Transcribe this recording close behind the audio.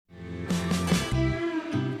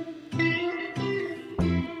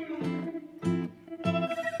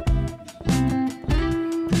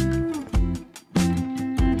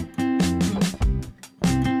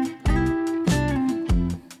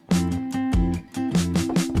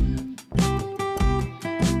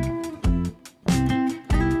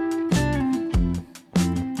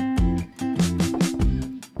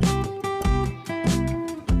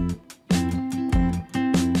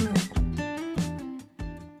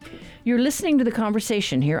You're listening to The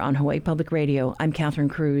Conversation here on Hawaii Public Radio. I'm Catherine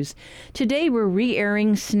Cruz. Today we're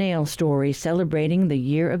re-airing snail stories celebrating the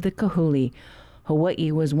year of the Kāhuli.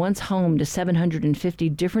 Hawaii was once home to 750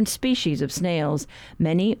 different species of snails.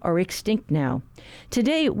 Many are extinct now.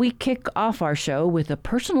 Today we kick off our show with a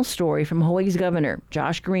personal story from Hawaii's governor,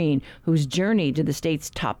 Josh Green, whose journey to the state's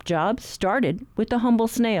top jobs started with the humble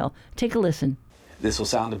snail. Take a listen. This will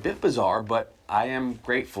sound a bit bizarre, but I am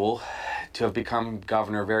grateful to have become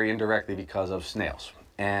governor very indirectly because of snails.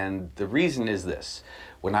 And the reason is this.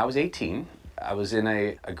 When I was 18, I was in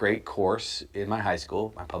a great course in my high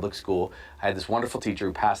school, my public school. I had this wonderful teacher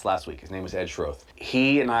who passed last week. His name was Ed Schroth.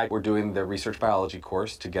 He and I were doing the research biology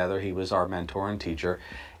course together. He was our mentor and teacher.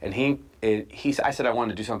 And I said I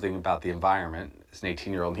wanted to do something about the environment as an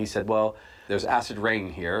 18-year-old. And he said, well, there's acid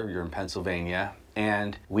rain here. You're in Pennsylvania.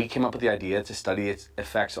 And we came up with the idea to study its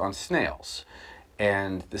effects on snails.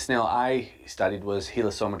 And the snail I studied was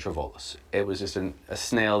Helosoma trivolus. It was just a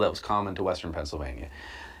snail that was common to western Pennsylvania.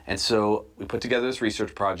 And so we put together this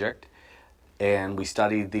research project, and we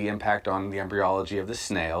studied the impact on the embryology of the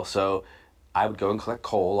snail. So I would go and collect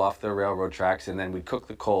coal off the railroad tracks, and then we'd cook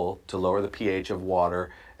the coal to lower the pH of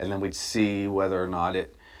water, and then we'd see whether or not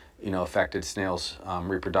it, affected snails'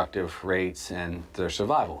 reproductive rates and their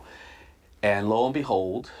survival. And lo and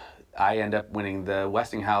behold, I end up winning the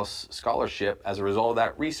Westinghouse Scholarship as a result of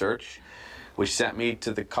that research, which sent me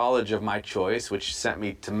to the college of my choice, which sent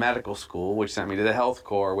me to medical school, which sent me to the Health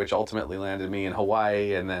Corps, which ultimately landed me in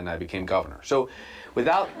Hawaii, and then I became governor. So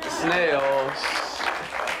without snails...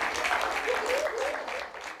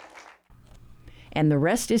 And the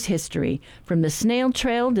rest is history. From the snail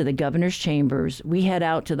trail to the governor's chambers, we head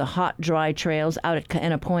out to the hot, dry trails out at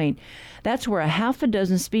Kaena Point. That's where a half a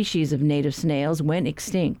dozen species of native snails went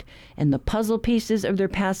extinct, and the puzzle pieces of their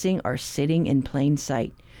passing are sitting in plain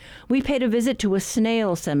sight. We paid a visit to a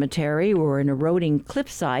snail cemetery where an eroding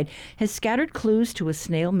cliffside has scattered clues to a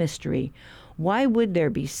snail mystery. Why would there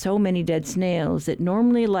be so many dead snails that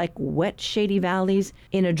normally like wet, shady valleys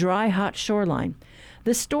in a dry, hot shoreline?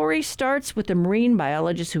 The story starts with a marine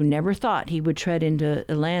biologist who never thought he would tread into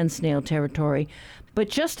a land snail territory, but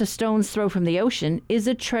just a stone's throw from the ocean is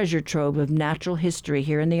a treasure trove of natural history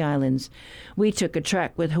here in the islands. We took a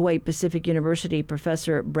trek with Hawaii Pacific University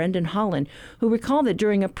professor Brendan Holland, who recalled that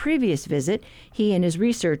during a previous visit, he and his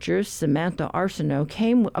researchers, Samantha Arsenault,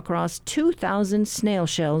 came across 2,000 snail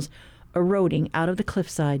shells eroding out of the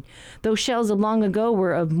cliffside. Those shells of long ago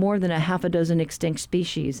were of more than a half a dozen extinct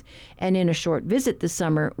species. And in a short visit this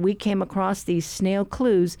summer, we came across these snail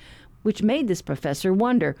clues, which made this professor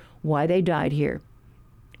wonder why they died here.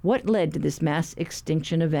 What led to this mass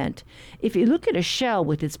extinction event? If you look at a shell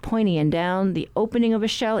with its pointy end down, the opening of a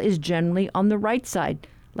shell is generally on the right side,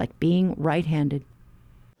 like being right-handed.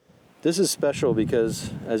 This is special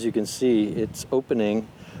because, as you can see, its opening,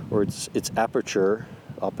 or its aperture,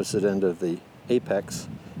 opposite end of the apex,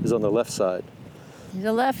 is on the left side. He's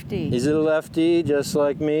a lefty. He's a lefty, just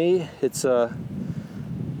like me. It's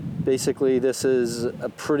basically, this is a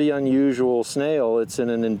pretty unusual snail. It's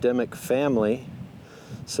in an endemic family.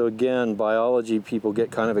 So again, biology people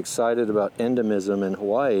get kind of excited about endemism in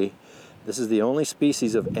Hawaii. This is the only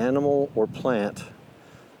species of animal or plant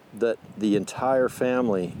that the entire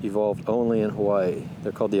family evolved only in Hawaii.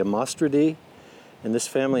 They're called the Amostridae. And this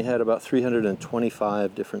family had about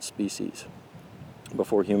 325 different species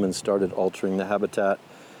before humans started altering the habitat,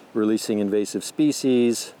 releasing invasive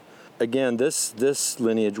species. Again, this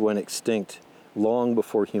lineage went extinct long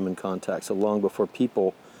before human contact, so long before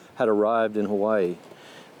people had arrived in Hawaii.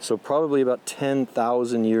 So probably about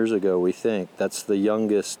 10,000 years ago, we think. That's the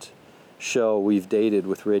youngest shell we've dated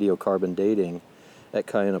with radiocarbon dating at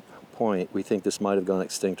Kaena Point. We think this might have gone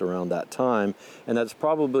extinct around that time, and that's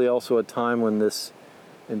probably also a time when this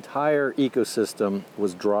entire ecosystem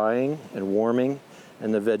was drying and warming,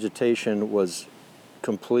 and the vegetation was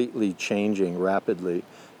completely changing rapidly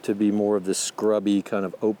to be more of this scrubby, kind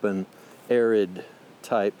of open, arid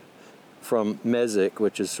type, from mesic,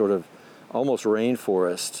 which is sort of almost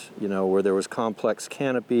rainforest, where there was complex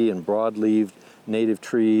canopy and broad-leaved native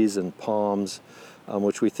trees and palms,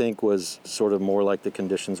 which we think was sort of more like the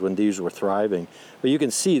conditions when these were thriving. But you can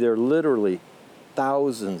see there are literally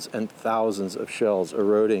thousands and thousands of shells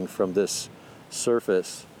eroding from this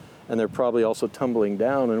surface, and they're probably also tumbling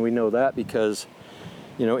down, and we know that because,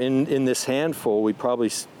 in this handful, we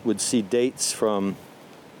probably would see dates from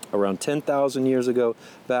around 10,000 years ago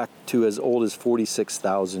back to as old as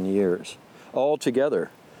 46,000 years, all together,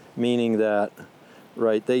 meaning that,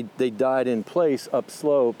 right, they died in place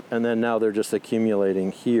upslope, and then now they're just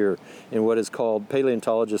accumulating here in what is called,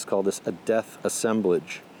 paleontologists call this a death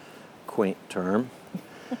assemblage, quaint term.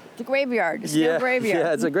 It's a graveyard, a snail graveyard.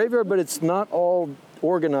 Yeah, it's a graveyard, but it's not all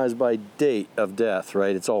organized by date of death,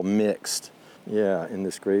 right? It's all mixed, in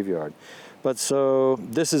this graveyard. But so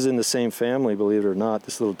this is in the same family, believe it or not,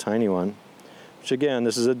 this little tiny one, which again,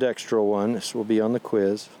 this is a dextral one. This will be on the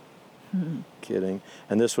quiz. Kidding.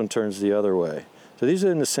 And this one turns the other way. So these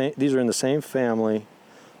are in the same family.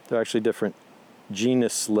 They're actually different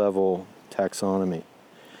genus level taxonomy.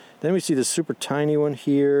 Then we see this super tiny one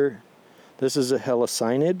here. This is a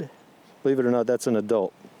helicynid. Believe it or not, that's an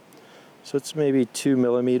adult. So it's maybe 2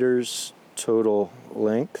 millimeters total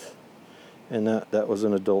length. And that was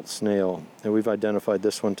an adult snail. And we've identified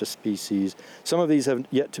this one to species. Some of these have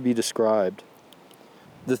yet to be described.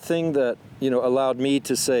 The thing that, allowed me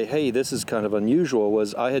to say, hey, this is kind of unusual,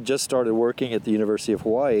 was I had just started working at the University of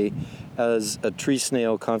Hawaii as a tree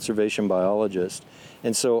snail conservation biologist.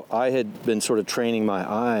 And so I had been sort of training my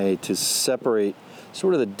eye to separate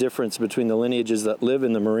sort of the difference between the lineages that live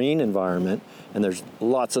in the marine environment, and there's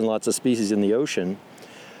lots and lots of species in the ocean,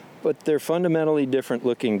 but they're fundamentally different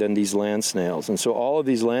looking than these land snails. And so all of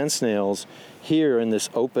these land snails here in this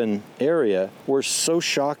open area were so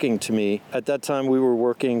shocking to me. At that time, we were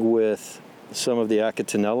working with some of the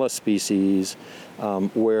Acatinella species,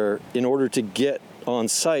 where in order to get on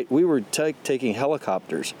site, we were taking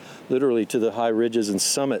helicopters literally to the high ridges and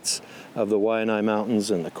summits of the Waianae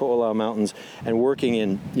Mountains and the Ko'olau Mountains, and working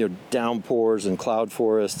in downpours and cloud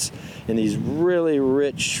forests in these really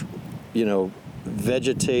rich,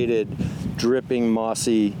 vegetated, dripping,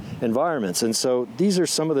 mossy environments. And so these are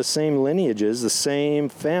some of the same lineages, the same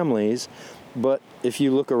families, but if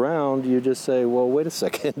you look around, you just say, well, wait a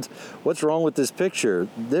second, what's wrong with this picture?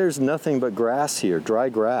 There's nothing but grass here, dry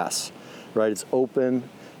grass, right? It's open,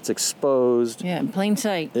 it's exposed. Yeah, in plain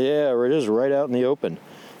sight. Yeah, it is right out in the open.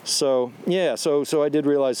 So, so I did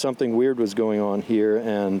realize something weird was going on here,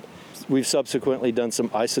 and we've subsequently done some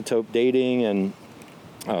isotope dating and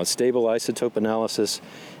stable isotope analysis,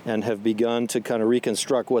 and have begun to kind of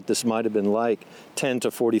reconstruct what this might have been like 10 to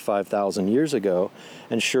 45,000 years ago.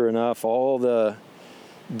 And sure enough, all the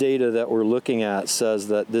data that we're looking at says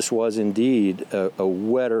that this was indeed a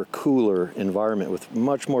wetter, cooler environment with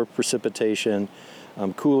much more precipitation,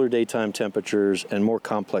 cooler daytime temperatures, and more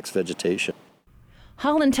complex vegetation.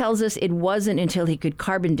 Holland tells us it wasn't until he could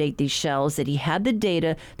carbon date these shells that he had the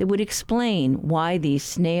data that would explain why these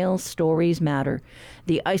snail stories matter.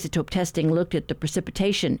 The isotope testing looked at the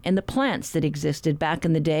precipitation and the plants that existed back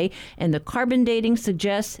in the day, and the carbon dating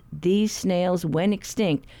suggests these snails went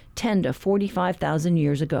extinct 10 to 45,000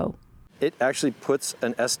 years ago. It actually puts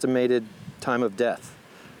an estimated time of death,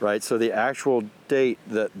 right? So the actual date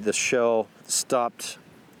that the shell stopped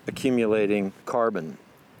accumulating carbon.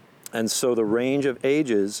 And so the range of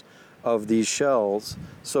ages of these shells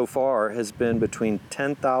so far has been between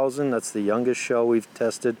 10,000, that's the youngest shell we've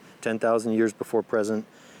tested, 10,000 years before present,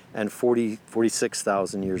 and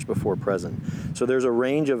 46,000 years before present. So there's a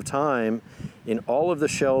range of time in all of the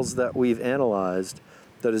shells that we've analyzed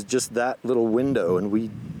that is just that little window, and we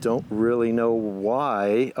don't really know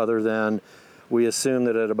why, other than we assume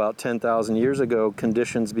that at about 10,000 years ago,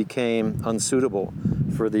 conditions became unsuitable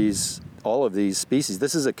for all of these species.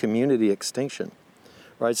 This is a community extinction,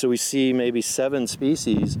 right? So we see maybe 7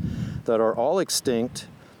 species that are all extinct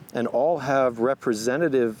and all have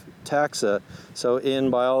representative taxa. So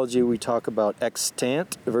in biology, we talk about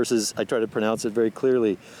extant versus, I try to pronounce it very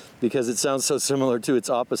clearly because it sounds so similar to its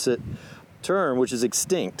opposite term, which is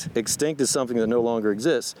extinct. Extinct is something that no longer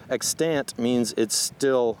exists. Extant means it's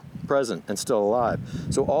still present and still alive.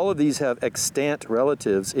 So all of these have extant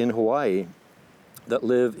relatives in Hawaii that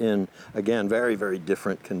live in, again, very, very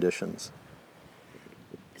different conditions.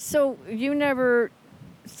 So you never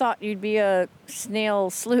thought you'd be a snail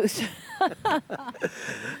sleuth?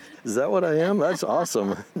 Is that what I am? That's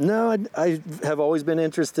awesome. No, I have always been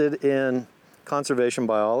interested in conservation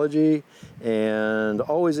biology and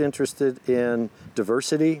always interested in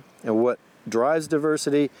diversity and what drives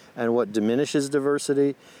diversity and what diminishes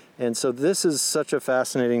diversity. And so this is such a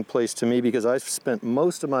fascinating place to me because I've spent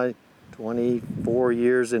most of my 24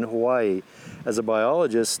 years in Hawaii as a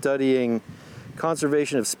biologist studying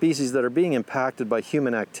conservation of species that are being impacted by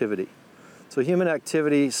human activity. So human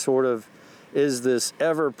activity sort of is this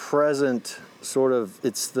ever-present sort of,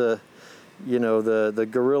 it's the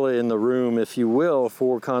gorilla in the room, if you will,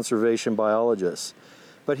 for conservation biologists.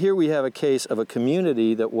 But here we have a case of a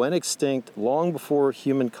community that went extinct long before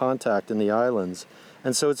human contact in the islands.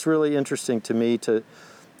 And so it's really interesting to me to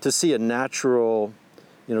see a natural,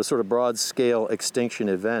 sort of broad-scale extinction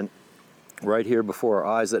event right here before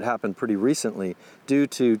our eyes that happened pretty recently due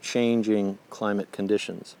to changing climate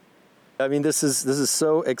conditions. I mean, this is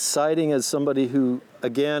so exciting as somebody who,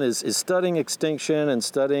 again, is studying extinction and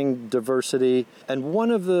studying diversity. And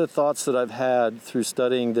one of the thoughts that I've had through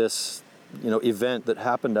studying this, event that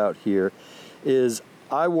happened out here is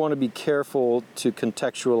I want to be careful to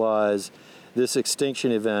contextualize this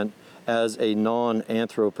extinction event as a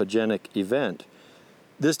non-anthropogenic event.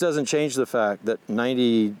 This doesn't change the fact that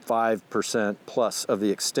 95% plus of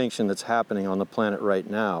the extinction that's happening on the planet right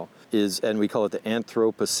now is, and we call it the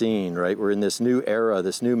Anthropocene, right? We're in this new era,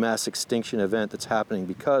 this new mass extinction event that's happening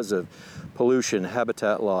because of pollution,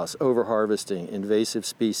 habitat loss, overharvesting, invasive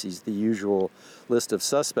species, the usual list of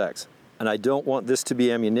suspects. And I don't want this to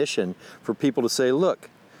be ammunition for people to say,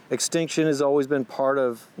 look, extinction has always been part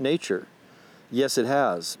of nature. Yes, it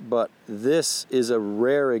has, but this is a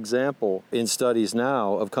rare example in studies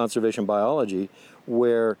now of conservation biology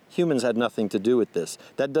where humans had nothing to do with this.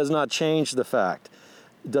 That does not change the fact,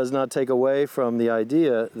 does not take away from the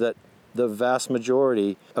idea that the vast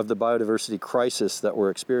majority of the biodiversity crisis that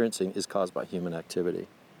we're experiencing is caused by human activity.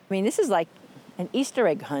 I mean, this is like an Easter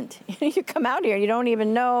egg hunt. You come out here, you don't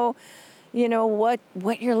even know,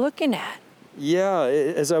 what you're looking at. Yeah,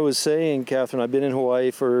 as I was saying, Catherine, I've been in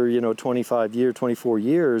Hawaii for, 24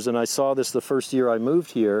 years, and I saw this the first year I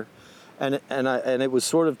moved here, and it was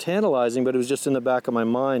sort of tantalizing, but it was just in the back of my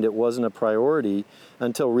mind. It wasn't a priority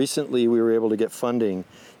until recently we were able to get funding,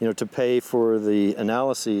 to pay for the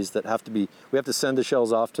analyses that we have to send the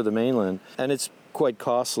shells off to the mainland, and it's quite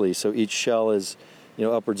costly. So each shell is,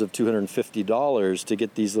 upwards of $250 to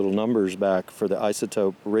get these little numbers back for the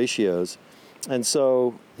isotope ratios. And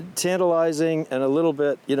so tantalizing and a little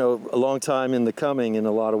bit, a long time in the coming in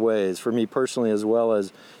a lot of ways for me personally, as well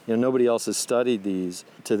as, nobody else has studied these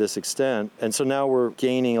to this extent. And so now we're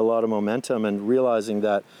gaining a lot of momentum and realizing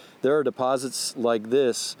that there are deposits like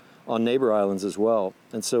this on neighbor islands as well.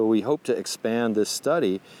 And so we hope to expand this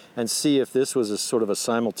study and see if this was a sort of a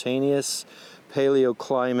simultaneous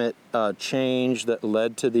paleoclimate change that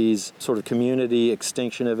led to these sort of community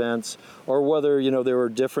extinction events, or whether there were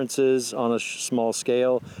differences on a small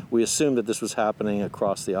scale. We assumed that this was happening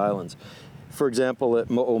across the islands. For example, at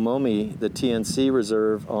Mo'omomi, the TNC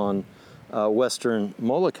reserve on western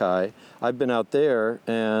Molokai, I've been out there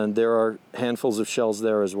and there are handfuls of shells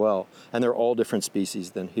there as well, and they're all different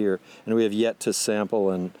species than here, and we have yet to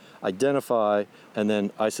sample and identify and then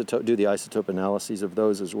do the isotope analyses of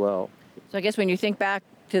those as well. So I guess when you think back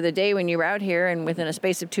to the day when you were out here and within a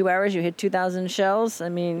space of 2 hours you hit 2,000 shells, I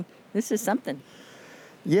mean, this is something.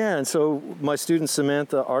 Yeah, and so my student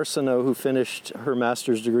Samantha Arsenault, who finished her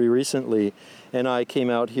master's degree recently, and I came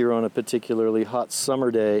out here on a particularly hot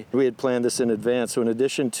summer day. We had planned this in advance. So in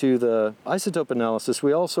addition to the isotope analysis,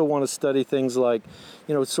 we also want to study things like,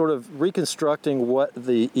 sort of reconstructing what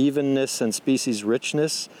the evenness and species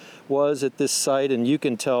richness was at this site. And you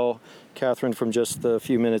can tell, Catherine, from just the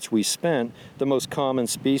few minutes we spent, the most common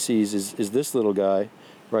species is this little guy,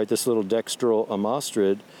 right? This little dextral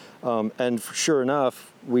amostrid. And sure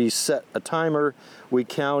enough, we set a timer, we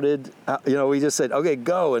counted, we just said, okay,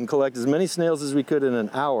 go and collect as many snails as we could in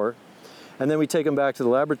an hour. And then we take them back to the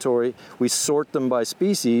laboratory, we sort them by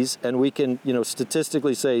species, and we can,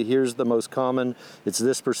 statistically say, here's the most common, it's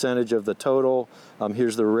this percentage of the total,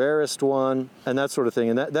 here's the rarest one, and that sort of thing.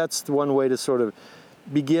 And that's one way to sort of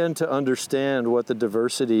begin to understand what the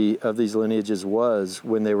diversity of these lineages was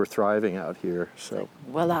when they were thriving out here. So,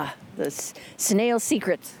 voila, the snail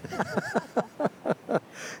secrets.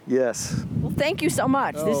 Yes. Well, thank you so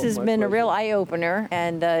much. This has been pleasure. a real eye-opener.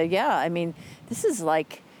 And this is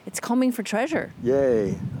like, it's combing for treasure. Yay.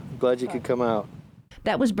 I'm glad you could come out.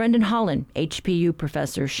 That was Brendan Holland, HPU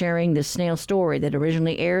professor, sharing the snail story that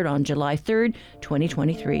originally aired on July 3rd,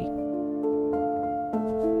 2023.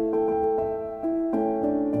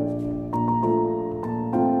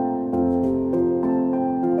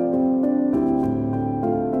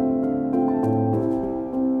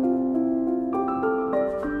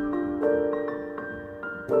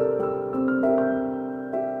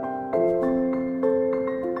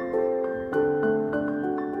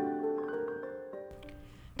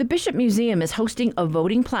 The Bishop Museum is hosting a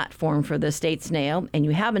voting platform for the state snail, and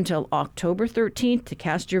you have until October 13th to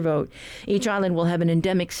cast your vote. Each island will have an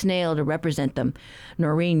endemic snail to represent them.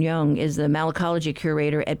 Noreen Young is the malacology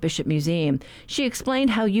curator at Bishop Museum. She explained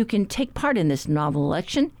how you can take part in this novel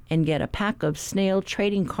election and get a pack of snail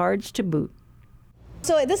trading cards to boot.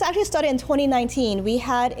 So this actually started in 2019. We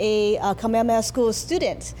had a Kamehameha School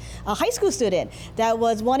student, a high school student, that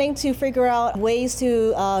was wanting to figure out ways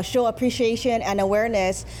to show appreciation and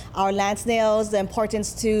awareness our land snails, the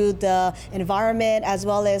importance to the environment as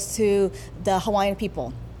well as to the Hawaiian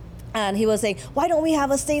people. And he was saying, why don't we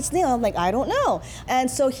have a state snail? I'm like, I don't know. And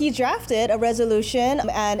so he drafted a resolution,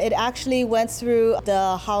 and it actually went through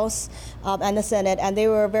the House and the Senate, and they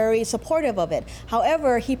were very supportive of it.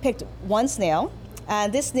 However, he picked one snail,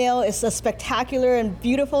 and this snail is a spectacular and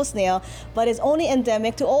beautiful snail, but it's only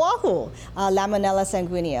endemic to Oahu, Laminella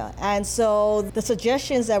sanguinea. And so the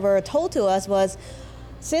suggestions that were told to us was,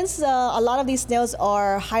 since a lot of these snails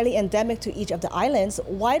are highly endemic to each of the islands,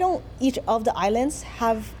 why don't each of the islands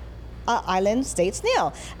have island state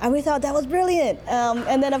snail? And we thought that was brilliant.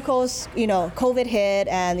 And then of course, COVID hit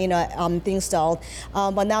and things stalled.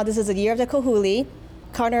 But now this is the year of the Kāhuli.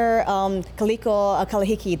 Connor Kaliko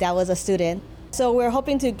Kalahiki, that was a student. So we're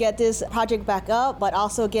hoping to get this project back up, but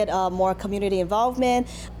also get more community involvement.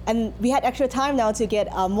 And we had extra time now to get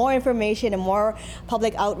more information and more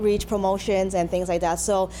public outreach promotions and things like that.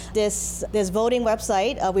 So this voting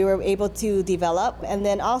website we were able to develop. And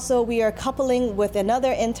then also we are coupling with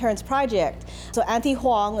another intern's project. So Auntie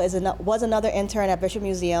Huang was another intern at Bishop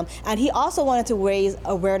Museum, and he also wanted to raise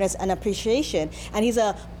awareness and appreciation. And he's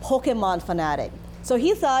a Pokemon fanatic. So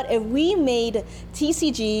he thought if we made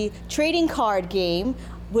TCG trading card game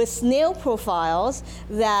with snail profiles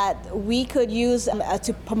that we could use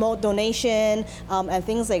to promote donation and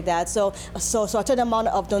things like that. So a certain amount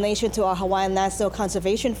of donation to our Hawaiian Land Snail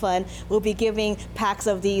Conservation Fund will be giving packs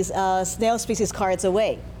of these snail species cards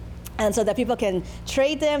away. And so that people can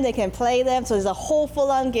trade them, they can play them. So there's a whole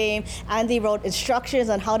full-on game. Andy wrote instructions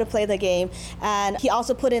on how to play the game. And he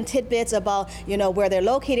also put in tidbits about, where they're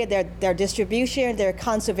located, their distribution, their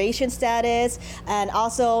conservation status, and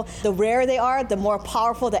also the rarer they are, the more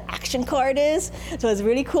powerful the action card is. So it's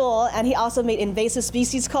really cool. And he also made invasive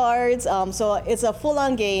species cards. So it's a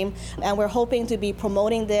full-on game, and we're hoping to be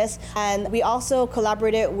promoting this. And we also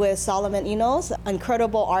collaborated with Solomon Enos,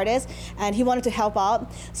 incredible artist, and he wanted to help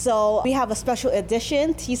out. So we have a special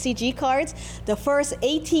edition TCG cards. The first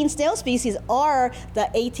 18 snail species are the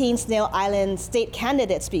 18 Snail Island state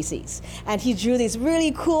candidate species. And he drew these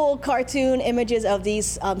really cool cartoon images of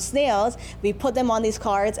these snails. We put them on these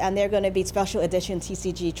cards, and they're going to be special edition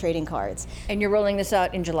TCG trading cards. And you're rolling this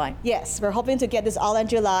out in July? Yes, we're hoping to get this all in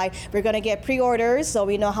July. We're going to get pre-orders, so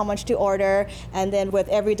we know how much to order. And then with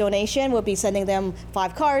every donation, we'll be sending them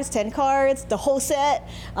 5 cards, 10 cards, the whole set,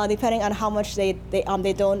 depending on how much they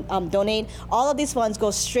don't donate. All of these funds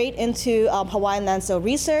go straight into Hawaiian Land Snail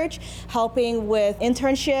research, helping with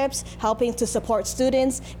internships, helping to support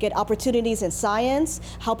students get opportunities in science,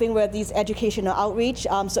 helping with these educational outreach.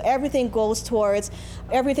 So everything goes towards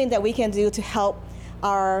everything that we can do to help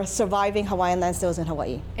our surviving Hawaiian land snails in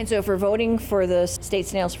Hawaii. And so if we're voting for the state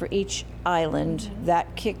snails for each island,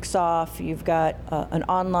 that kicks off, you've got an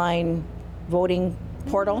online voting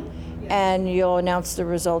portal, and you'll announce the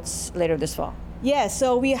results later this fall. Yes,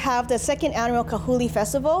 so we have the second annual Kāhuli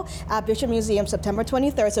Festival at Bishop Museum, September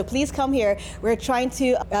 23rd. So please come here. We're trying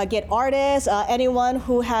to get artists, anyone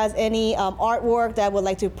who has any artwork that would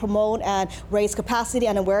like to promote and raise capacity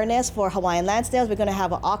and awareness for Hawaiian land snails. We're going to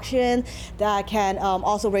have an auction that can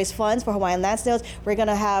also raise funds for Hawaiian land snails. We're going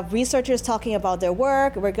to have researchers talking about their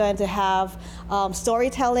work. We're going to have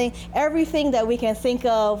storytelling, everything that we can think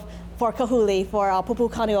of for Kāhuli, for our pupu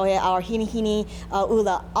kaneohe, our hini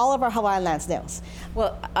ula, all of our Hawaiian land snails.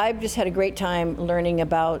 Well, I've just had a great time learning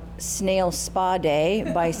about Snail Spa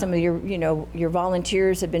Day by some of your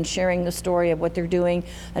volunteers have been sharing the story of what they're doing.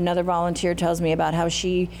 Another volunteer tells me about how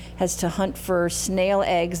she has to hunt for snail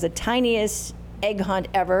eggs, the tiniest egg hunt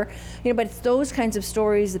ever. But it's those kinds of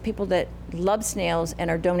stories, the people that love snails and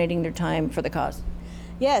are donating their time for the cause.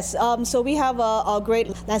 Yes, so we have a great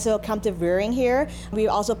land snail captive rearing here. We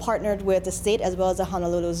also partnered with the state as well as the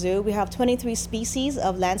Honolulu Zoo. We have 23 species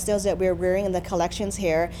of land snails that we're rearing in the collections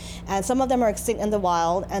here, and some of them are extinct in the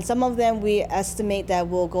wild, and some of them we estimate that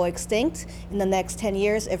will go extinct in the next 10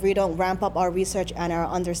 years if we don't ramp up our research and our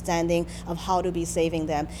understanding of how to be saving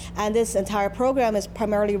them. And this entire program is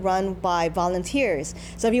primarily run by volunteers.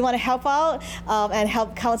 So if you want to help out and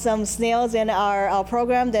help count some snails in our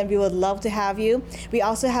program, then we would love to have you. We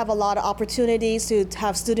also have a lot of opportunities to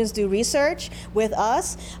have students do research with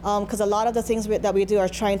us, because a lot of the things that we do are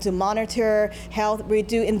trying to monitor health. We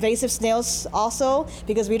do invasive snails also,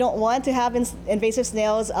 because we don't want to have invasive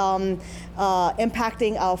snails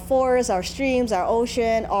impacting our forests, our streams, our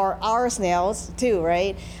ocean, or our snails too,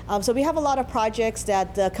 right? So we have a lot of projects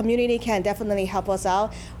that the community can definitely help us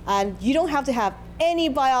out. And you don't have to have any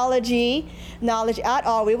biology knowledge at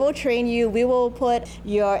all. We will train you. We will put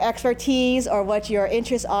your expertise or what your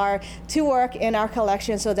interests are to work in our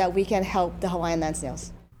collection so that we can help the Hawaiian land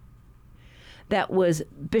snails. That was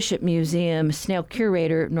Bishop Museum snail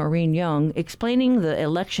curator Noreen Young explaining the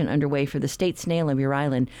election underway for the state snail of your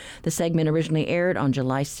island. The segment originally aired on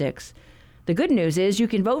July 6th. The good news is you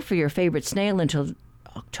can vote for your favorite snail until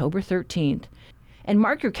October 13th. And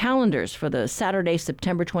mark your calendars for the Saturday,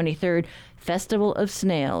 September 23rd Festival of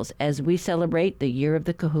Snails as we celebrate the Year of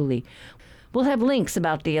the Kāhuli. We'll have links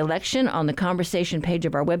about the election on the conversation page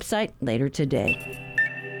of our website later today.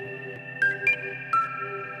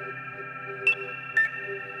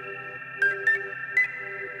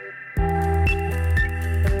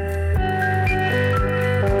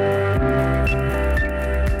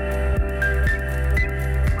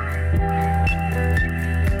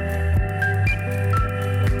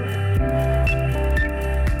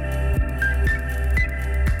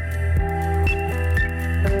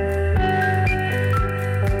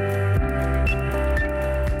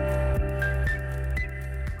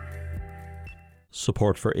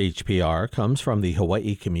 Support for HPR comes from the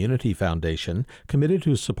Hawaiʻi Community Foundation, committed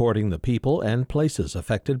to supporting the people and places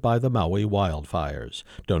affected by the Maui wildfires.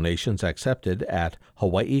 Donations accepted at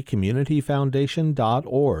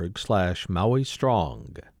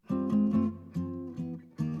hawaiʻicommunityfoundation.org/MauiStrong.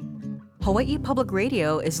 Hawaii Public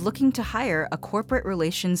Radio is looking to hire a corporate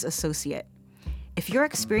relations associate. If you're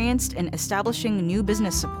experienced in establishing new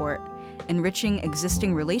business support, enriching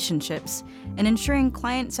existing relationships, and ensuring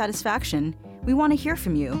client satisfaction, we want to hear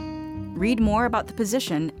from you. Read more about the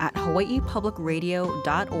position at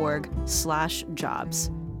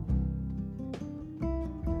hawaiipublicradio.org/jobs.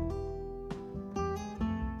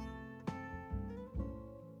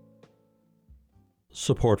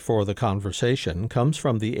 Support for the conversation comes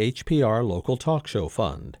from the HPR Local Talk Show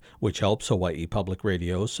Fund, which helps Hawaii Public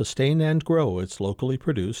Radio sustain and grow its locally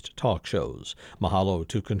produced talk shows. Mahalo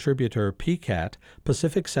to contributor PCAT,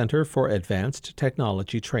 Pacific Center for Advanced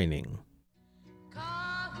Technology Training.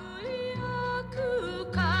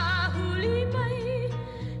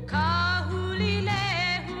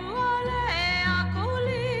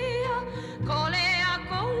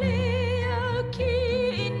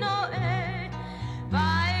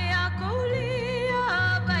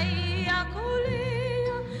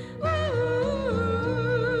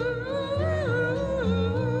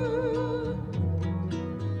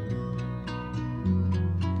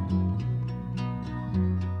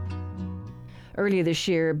 Earlier this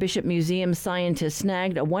year, Bishop Museum scientists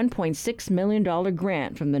snagged a $1.6 million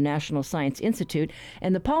grant from the National Science Institute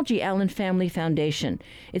and the Paul G. Allen Family Foundation.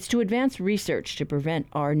 It's to advance research to prevent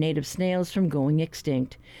our native snails from going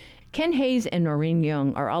extinct. Ken Hayes and Noreen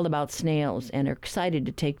Young are all about snails and are excited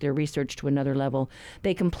to take their research to another level.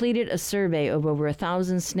 They completed a survey of over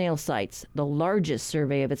 1,000 snail sites, the largest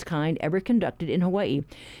survey of its kind ever conducted in Hawaii.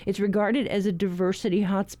 It's regarded as a diversity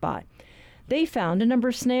hotspot. They found a number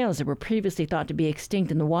of snails that were previously thought to be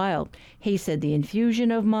extinct in the wild. Hayes said the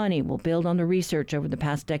infusion of money will build on the research over the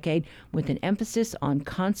past decade with an emphasis on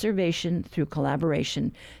conservation through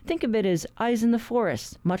collaboration. Think of it as eyes in the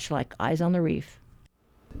forest, much like eyes on the reef.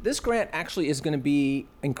 This grant actually is going to be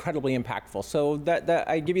incredibly impactful. So that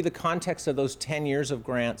I give you the context of those 10 years of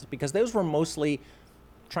grants, because those were mostly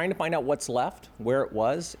trying to find out what's left, where it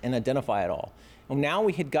was, and identify it all. And now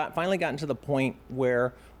we had finally gotten to the point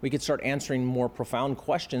where we could start answering more profound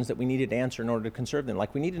questions that we needed to answer in order to conserve them.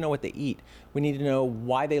 Like, we need to know what they eat. We need to know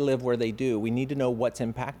why they live where they do. We need to know what's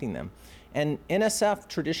impacting them. And NSF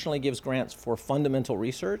traditionally gives grants for fundamental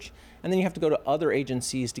research, and then you have to go to other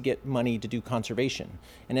agencies to get money to do conservation.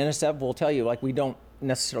 And NSF will tell you, like, we don't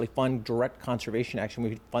necessarily fund direct conservation action.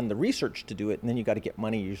 We fund the research to do it, and then you got to get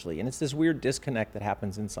money usually. And it's this weird disconnect that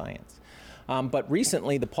happens in science. But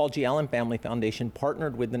recently, the Paul G. Allen Family Foundation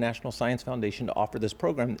partnered with the National Science Foundation to offer this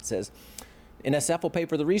program that says NSF will pay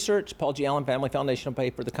for the research, Paul G. Allen Family Foundation will pay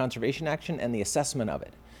for the conservation action and the assessment of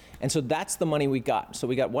it. And so that's the money we got. So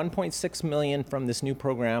we got $1.6 million from this new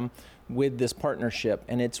program with this partnership,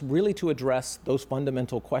 and it's really to address those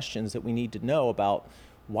fundamental questions that we need to know about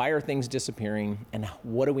why are things disappearing and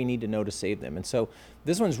what do we need to know to save them. And so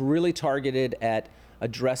this one's really targeted at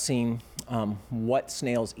addressing what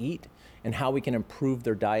snails eat and how we can improve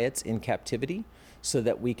their diets in captivity so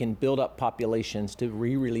that we can build up populations to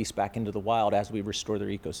re-release back into the wild as we restore their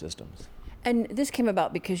ecosystems. And this came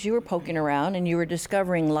about because you were poking around and you were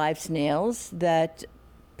discovering live snails that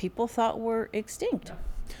people thought were extinct.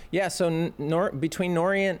 Yeah, so between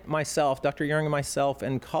Nori and myself, Dr. Young and myself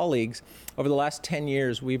and colleagues, over the last 10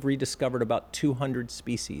 years, we've rediscovered about 200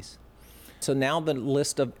 species. So now the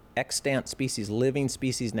list of extant species, living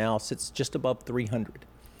species now, sits just above 300.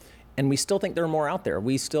 And we still think there are more out there.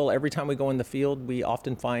 We still, every time we go in the field, we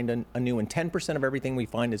often find a new one. 10% of everything we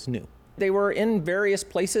find is new. They were in various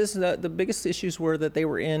places. The biggest issues were that they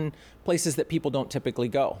were in places that people don't typically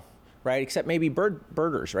go, right? Except maybe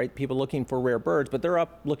birders, right? People looking for rare birds, but they're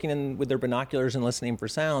up looking in with their binoculars and listening for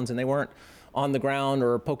sounds, and they weren't on the ground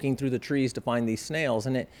or poking through the trees to find these snails.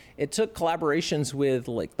 And it took collaborations with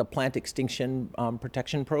like the Plant Extinction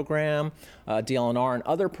Protection Program, DLNR, and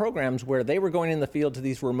other programs where they were going in the field to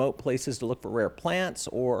these remote places to look for rare plants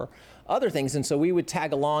or other things. And so we would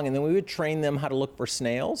tag along, and then we would train them how to look for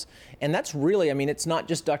snails. And that's really, I mean, it's not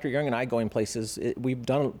just Dr. Young and I going places. We've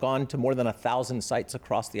gone to more than 1,000 sites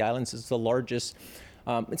across the islands. It's the largest,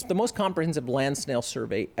 it's the most comprehensive land snail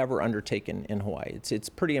survey ever undertaken in Hawaii. It's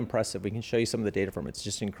pretty impressive. We can show you some of the data from it. It's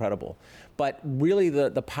just incredible. But really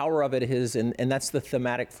the power of it is, and that's the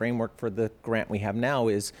thematic framework for the grant we have now,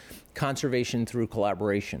 is conservation through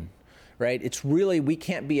collaboration. Right? It's really, we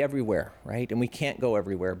can't be everywhere, right? And we can't go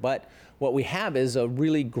everywhere. But what we have is a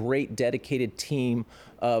really great dedicated team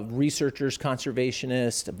of researchers,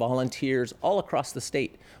 conservationists, volunteers all across the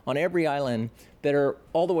state on every island that are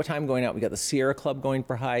all the time going out. We got the Sierra Club going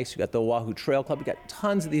for hikes. We got the Oahu Trail Club. We got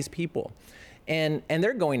tons of these people. And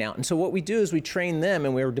they're going out. And so what we do is we train them,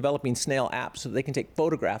 and we're developing snail apps so they can take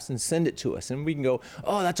photographs and send it to us. And we can go,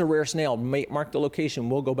 oh, that's a rare snail. Mark the location.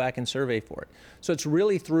 We'll go back and survey for it. So it's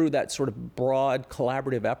really through that sort of broad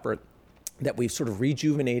collaborative effort that we've sort of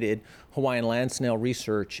rejuvenated Hawaiian land snail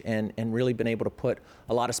research and really been able to put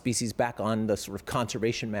a lot of species back on the sort of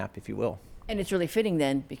conservation map, if you will. And it's really fitting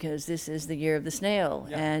then, because this is the year of the snail,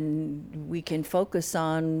 and we can focus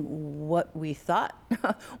on what we thought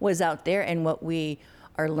was out there, and what we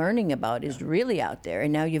are learning about is really out there.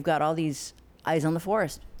 And now you've got all these eyes on the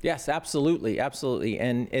forest. Yes, absolutely, absolutely,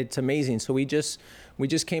 and it's amazing. So we just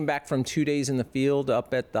came back from 2 days in the field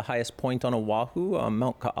up at the highest point on Oahu,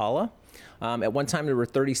 Mount Kā'ala. At one time, there were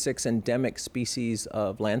 36 endemic species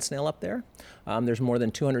of land snail up there. There's more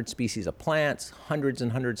than 200 species of plants, hundreds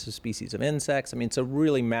and hundreds of species of insects. I mean, it's a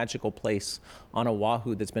really magical place on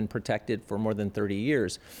Oahu that's been protected for more than 30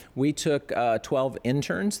 years. We took 12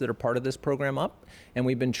 interns that are part of this program up, and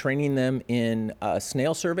we've been training them in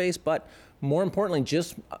snail surveys, but more importantly,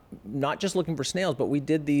 not just looking for snails, but we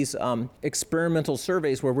did these experimental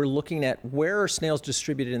surveys where we're looking at where are snails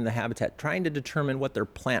distributed in the habitat, trying to determine what their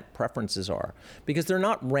plant preferences are, because they're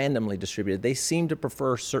not randomly distributed. They seem to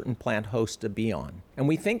prefer certain plant hosts to be on. And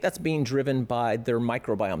we think that's being driven by their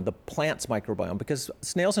microbiome, the plant's microbiome, because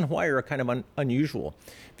snails in Hawaii are kind of unusual.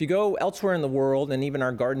 If you go elsewhere in the world, and even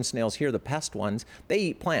our garden snails here, the pest ones, they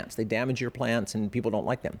eat plants. They damage your plants, and people don't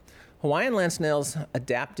like them. Hawaiian land snails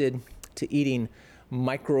adapted to eating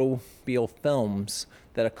microbial films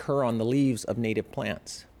that occur on the leaves of native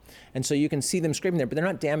plants. And so you can see them scraping there, but they're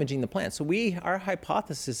not damaging the plants. So our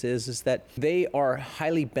hypothesis is that they are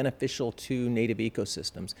highly beneficial to native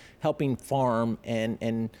ecosystems, helping farm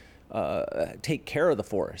and take care of the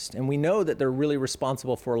forest. And we know that they're really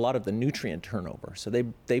responsible for a lot of the nutrient turnover. So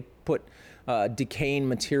they put decaying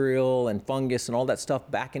material and fungus and all that stuff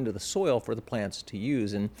back into the soil for the plants to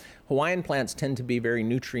use. And Hawaiian plants tend to be very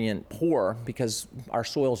nutrient poor because our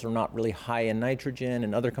soils are not really high in nitrogen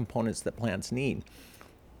and other components that plants need.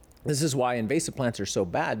 This is why invasive plants are so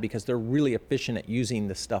bad, because they're really efficient at using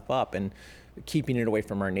this stuff up and keeping it away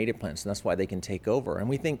from our native plants, and that's why they can take over. And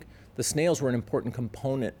we think the snails were an important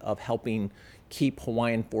component of helping keep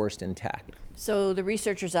Hawaiian forest intact. So the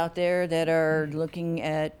researchers out there that are looking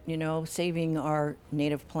at, saving our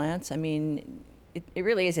native plants, I mean, it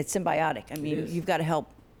really is, it's symbiotic. I mean, you've got to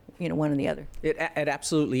help, one and the other. It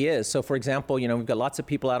absolutely is. So for example, we've got lots of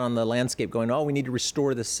people out on the landscape going, we need to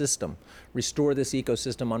restore this system, restore this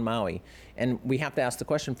ecosystem on Maui. And we have to ask the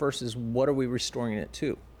question first is, what are we restoring it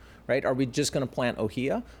to? Right? Are we just going to plant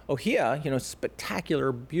ohia? Ohia,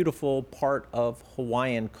 spectacular, beautiful part of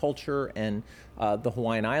Hawaiian culture and the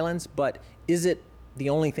Hawaiian Islands, but is it the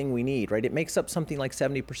only thing we need, right? It makes up something like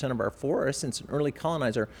 70% of our forests. It's an early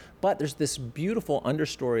colonizer, but there's this beautiful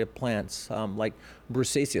understory of plants like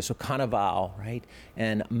Brucaceae, so Kanavao, right?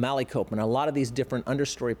 And Malicope, and a lot of these different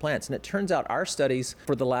understory plants. And it turns out our studies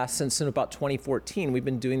since about 2014, we've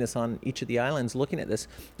been doing this on each of the islands, looking at this,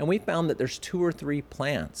 and we found that there's 2 or 3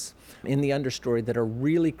 plants in the understory that are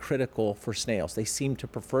really critical for snails. They seem to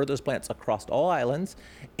prefer those plants across all islands,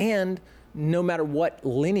 and no matter what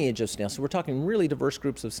lineage of snails. So we're talking really diverse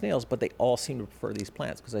groups of snails, but they all seem to prefer these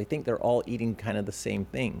plants because I think they're all eating kind of the same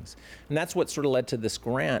things. And that's what sort of led to this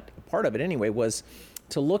grant. Part of it anyway was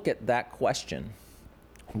to look at that question,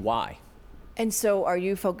 why? And so are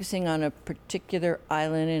you focusing on a particular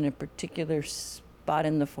island in a particular spot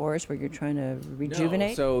in the forest where you're trying to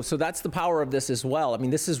rejuvenate? No. So that's the power of this as well. I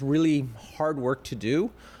mean, this is really hard work to do.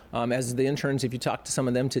 As the interns, if you talk to some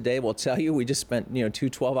of them today, will tell you we just spent 2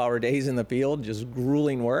 12-hour days in the field, just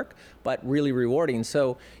grueling work, but really rewarding.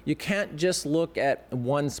 So you can't just look at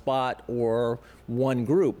one spot or one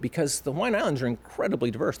group, because the Hawaiian Islands are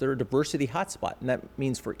incredibly diverse. They're a diversity hotspot, and that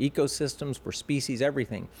means for ecosystems, for species,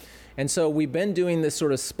 everything. And so we've been doing this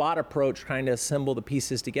sort of spot approach, trying to assemble the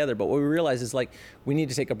pieces together. But what we realize is we need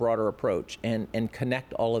to take a broader approach and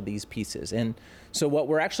connect all of these pieces. And so what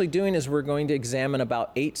we're actually doing is we're going to examine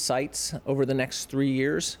about 8 sites over the next 3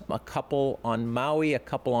 years, a couple on Maui, a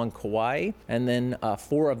couple on Kauai, and then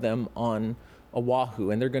 4 of them on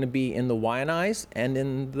Oahu, and they're going to be in the Waianaes and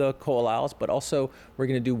in the Ko'olaus, but also we're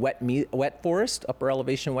going to do wet forest, upper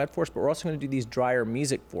elevation wet forest, but we're also going to do these drier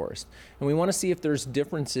mesic forest. And we want to see if there's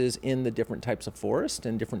differences in the different types of forest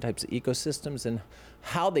and different types of ecosystems and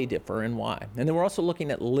how they differ and why. And then we're also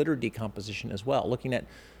looking at litter decomposition as well, looking at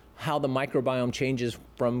how the microbiome changes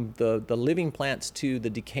from the living plants to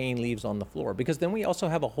the decaying leaves on the floor. Because then we also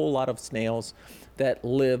have a whole lot of snails that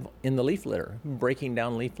live in the leaf litter, breaking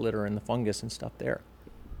down leaf litter and the fungus and stuff there.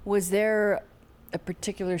 Was there a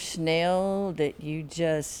particular snail that you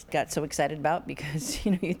just got so excited about because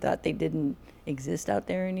you thought they didn't exist out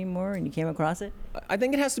there anymore and you came across it? I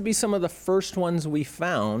think it has to be some of the first ones we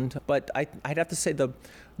found, but I'd have to say the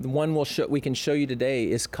one we can show you today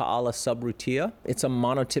is Kā'ala subrutia. It's a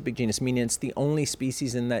monotypic genus, meaning it's the only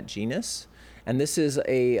species in that genus. And this is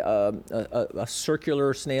a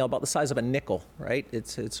circular snail about the size of a nickel, right?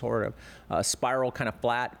 It's sort of a spiral, kind of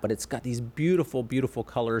flat, but it's got these beautiful, beautiful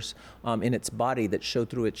colors in its body that show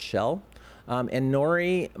through its shell. And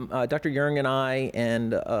Nori, Dr. Young and I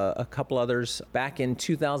and a couple others back in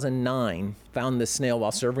 2009 found this snail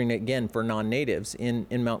while serving it again for non-natives in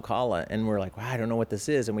Mount Kā'ala. And we're like, wow, I don't know what this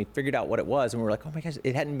is. And we figured out what it was. And we were like, oh my gosh,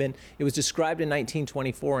 it was described in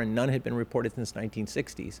 1924 and none had been reported since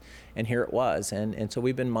 1960s. And here it was. And so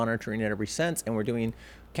we've been monitoring it ever since. And we're doing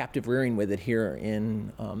captive rearing with it here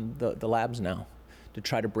in the labs now to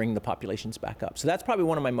try to bring the populations back up. So that's probably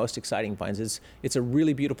one of my most exciting finds. It's a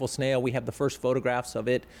really beautiful snail. We have the first photographs of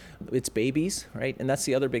its babies, right? And that's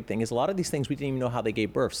the other big thing, is a lot of these things we didn't even know how they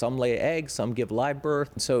gave birth. Some lay eggs, some give live birth.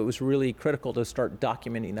 So it was really critical to start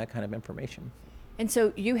documenting that kind of information. And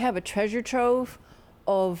so you have a treasure trove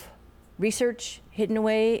of research hidden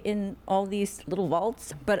away in all these little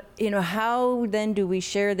vaults. But how then do we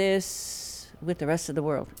share this with the rest of the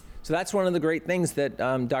world? So that's one of the great things that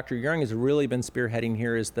Dr. Young has really been spearheading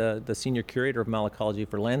here is the senior curator of malacology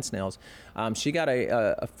for land snails. She got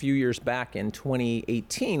a few years back in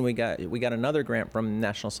 2018, we got another grant from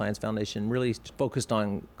National Science Foundation really focused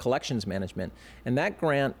on collections management. And that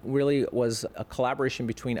grant really was a collaboration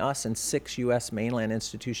between us and 6 U.S. mainland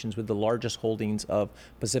institutions with the largest holdings of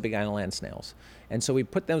Pacific Island land snails. And so we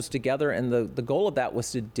put those together, and the goal of that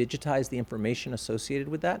was to digitize the information associated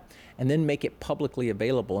with that and then make it publicly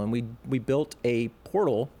available. And we built a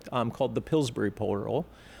portal called the Pillsbury Portal.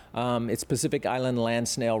 It's Pacific Island land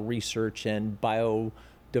snail research and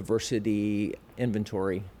biodiversity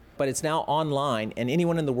inventory. But it's now online, and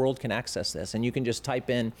anyone in the world can access this. And you can just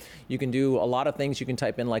type in, you can do a lot of things. You can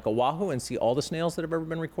type in like Oahu and see all the snails that have ever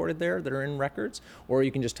been recorded there that are in records, or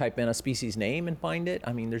you can just type in a species name and find it.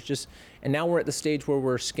 I mean, and now we're at the stage where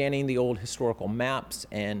we're scanning the old historical maps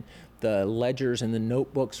and the ledgers and the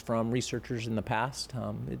notebooks from researchers in the past.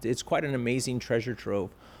 It's quite an amazing treasure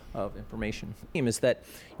trove of information. Is that,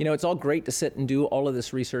 it's all great to sit and do all of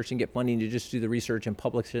this research and get funding to just do the research and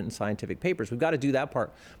publish it in scientific papers. We've got to do that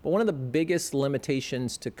part. But one of the biggest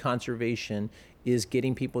limitations to conservation is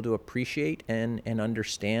getting people to appreciate and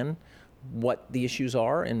understand what the issues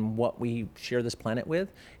are and what we share this planet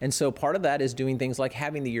with. And so part of that is doing things like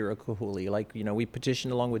having the year of Kāhuli. Like, we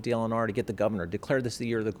petitioned along with DLNR to get the governor, declare this the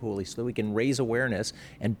year of the Kāhuli so that we can raise awareness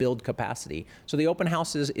and build capacity. So the open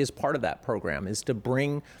house is part of that program, is to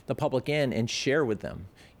bring the public in and share with them.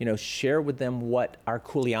 Share with them what our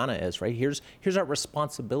kuleana is, right? Here's our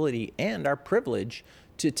responsibility and our privilege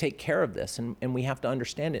to take care of this, and we have to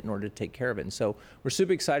understand it in order to take care of it. And so we're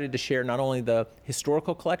super excited to share not only the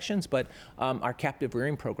historical collections, but our captive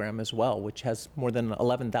rearing program as well, which has more than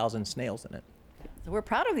 11,000 snails in it. So we're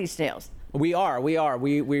proud of these snails. We are.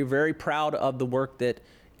 We're very proud of the work that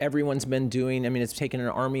everyone's been doing. I mean, it's taken an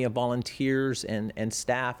army of volunteers and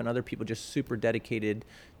staff and other people just super dedicated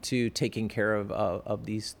to taking care of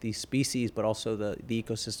these species, but also the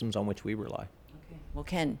ecosystems on which we rely. Well,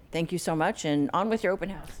 Ken, thank you so much, and on with your open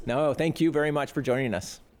house. No, thank you very much for joining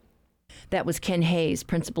us. That was Ken Hayes,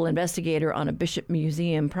 principal investigator on a Bishop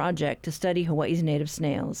Museum project to study Hawaii's native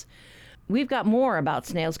snails. We've got more about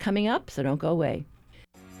snails coming up, so don't go away.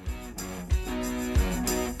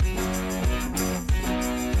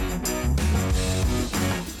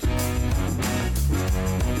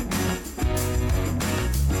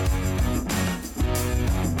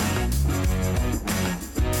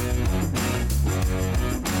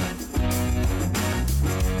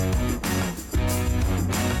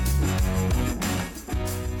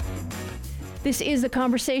 This is The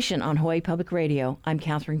Conversation on Hawaii Public Radio. I'm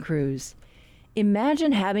Catherine Cruz.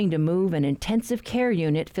 Imagine having to move an intensive care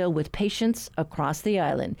unit filled with patients across the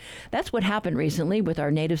island. That's what happened recently with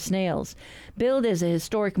our native snails. Billed as a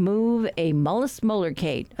historic move, a Mullis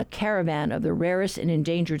motorcade, a caravan of the rarest and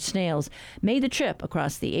endangered snails, made the trip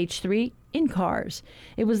across the H3 in cars.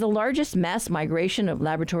 It was the largest mass migration of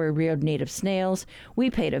laboratory-reared native snails.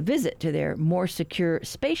 We paid a visit to their more secure,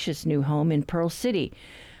 spacious new home in Pearl City.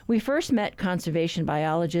 We first met conservation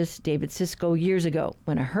biologist David Sisko years ago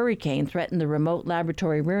when a hurricane threatened the remote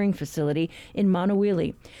laboratory rearing facility in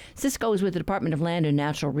Maunawili. Sisko is with the Department of Land and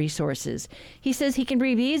Natural Resources. He says he can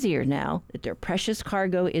breathe easier now that their precious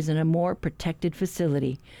cargo is in a more protected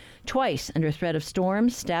facility. Twice, under threat of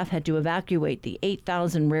storms, staff had to evacuate the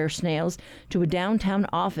 8,000 rare snails to a downtown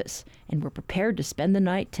office and were prepared to spend the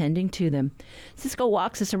night tending to them. Sisko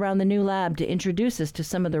walks us around the new lab to introduce us to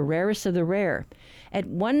some of the rarest of the rare. At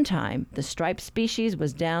one time, the striped species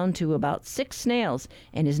was down to about 6 snails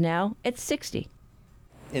and is now at 60.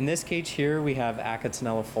 In this cage here, we have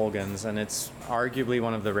Acatenella fulgens, and it's arguably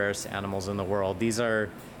one of the rarest animals in the world. These are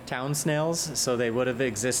town snails, so they would have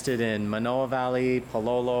existed in Manoa Valley,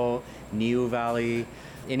 Palolo, Niu Valley,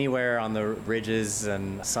 anywhere on the ridges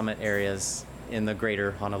and summit areas in the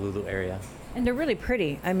greater Honolulu area. And they're really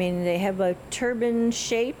pretty. I mean, they have a turban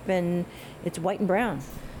shape and it's white and brown.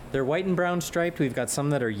 They're white and brown striped. We've got some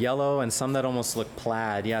that are yellow and some that almost look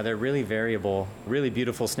plaid. Yeah, they're really variable, really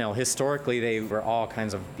beautiful snail. Historically, they were all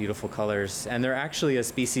kinds of beautiful colors. And they're actually a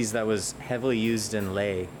species that was heavily used in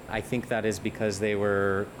lei. I think that is because they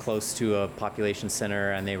were close to a population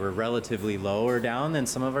center and they were relatively lower down than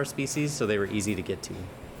some of our species, so they were easy to get to.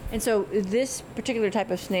 And so this particular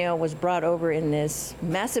type of snail was brought over in this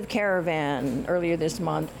massive caravan earlier this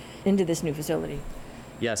month into this new facility.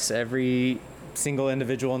 Yes, every single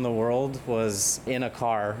individual in the world was in a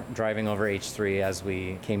car driving over H3 as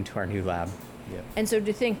we came to our new lab. Yep. And so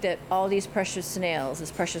to think that all these precious snails,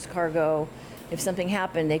 this precious cargo, if something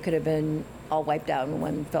happened, they could have been all wiped out in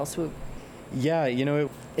one fell swoop. Yeah, you know,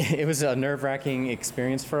 it was a nerve-wracking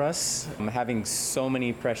experience for us, having so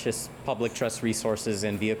many precious public trust resources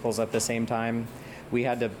and vehicles at the same time. We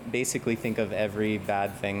had to basically think of every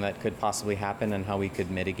bad thing that could possibly happen and how we could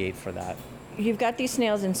mitigate for that. You've got these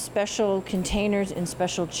snails in special containers, in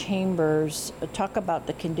special chambers. Talk about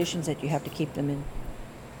the conditions that you have to keep them in.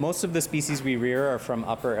 Most of the species we rear are from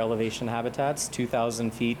upper elevation habitats,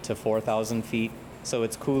 2,000 feet to 4,000 feet. So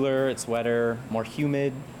it's cooler, it's wetter, more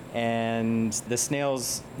humid, and the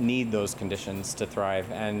snails need those conditions to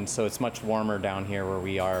thrive. And so it's much warmer down here where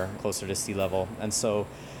we are, closer to sea level. And so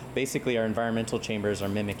basically our environmental chambers are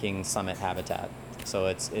mimicking summit habitat. So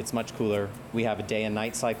it's much cooler. We have a day and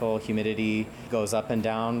night cycle. Humidity goes up and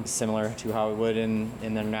down, similar to how it would in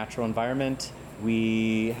their natural environment.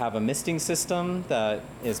 We have a misting system that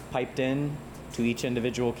is piped in to each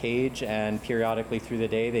individual cage, and periodically through the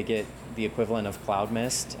day they get the equivalent of cloud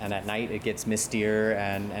mist, and at night it gets mistier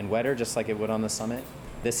and wetter, just like it would on the summit.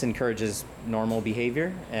 This encourages normal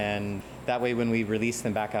behavior, and that way when we release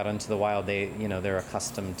them back out into the wild, they're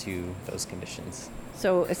accustomed to those conditions.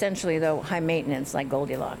 So essentially, though, high maintenance, like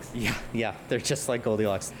Goldilocks. Yeah, they're just like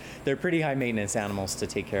Goldilocks. They're pretty high maintenance animals to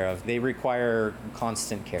take care of. They require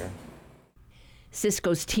constant care.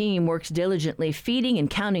 Sisko's team works diligently feeding and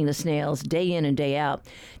counting the snails day in and day out.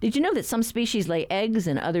 Did you know that some species lay eggs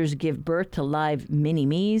and others give birth to live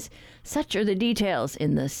mini-me's? Such are the details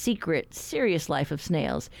in the secret, serious life of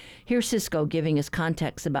snails. Here's Sisko giving us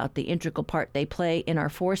context about the integral part they play in our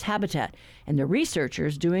forest habitat and the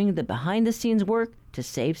researchers doing the behind-the-scenes work to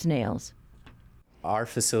save snails. Our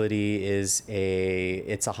facility is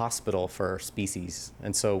a hospital for species,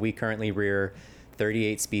 and so we currently rear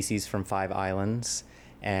 38 species from 5 islands,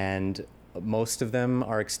 and most of them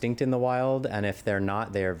are extinct in the wild, and if they're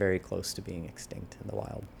not, they are very close to being extinct in the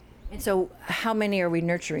wild. And so how many are we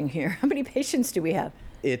nurturing here? How many patients do we have?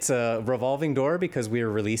 It's a revolving door because we are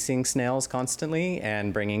releasing snails constantly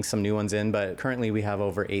and bringing some new ones in, but currently we have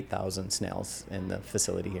over 8,000 snails in the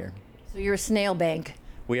facility here. So you're a snail bank.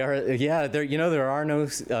 We are, yeah, there are no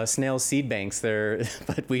snail seed banks there,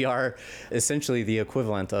 but we are essentially the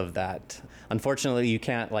equivalent of that. Unfortunately, you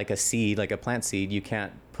can't, like a plant seed, you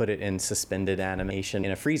can't put it in suspended animation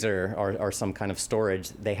in a freezer or some kind of storage.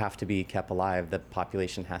 They have to be kept alive. The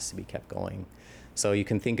population has to be kept going. So you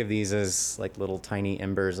can think of these as like little tiny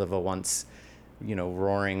embers of a once,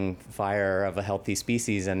 roaring fire of a healthy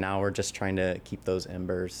species, and now we're just trying to keep those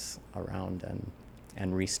embers around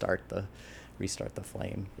and restart the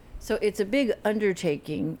flame. So it's a big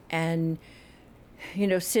undertaking, and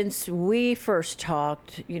Since we first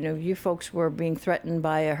talked, you folks were being threatened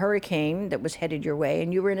by a hurricane that was headed your way,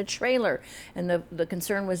 and you were in a trailer, and the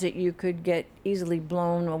concern was that you could get easily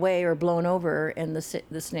blown away or blown over, and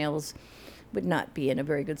the snails would not be in a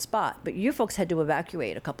very good spot. But you folks had to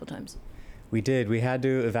evacuate a couple times. We did. We had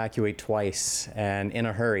to evacuate twice, and in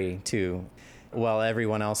a hurry, too. While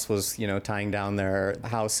everyone else was, tying down their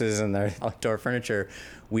houses and their outdoor furniture,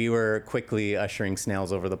 we were quickly ushering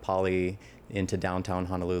snails over the poly into downtown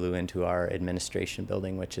Honolulu, into our administration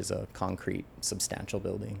building, which is a concrete, substantial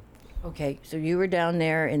building. Okay, so you were down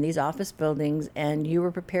there in these office buildings, and you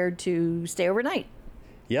were prepared to stay overnight.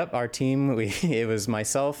 Yep, our team, it was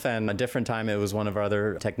myself, and a different time it was one of our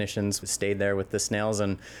other technicians who stayed there with the snails,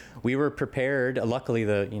 and we were prepared. Luckily,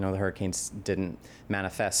 the hurricanes didn't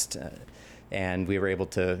manifest, and we were able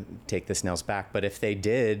to take the snails back. But if they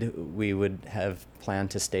did, we would have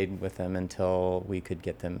planned to stay with them until we could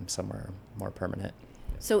get them somewhere more permanent.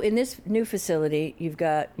 So in this new facility, you've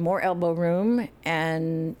got more elbow room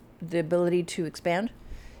and the ability to expand?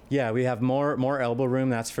 Yeah, we have more elbow room,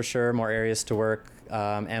 that's for sure, more areas to work,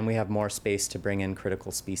 and we have more space to bring in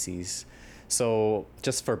critical species. So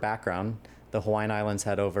just for background, the Hawaiian Islands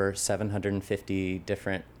had over 750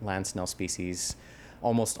 different land snail species.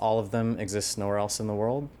 Almost all of them exist nowhere else in the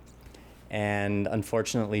world. And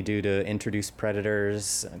unfortunately, due to introduced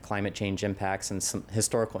predators, climate change impacts, and some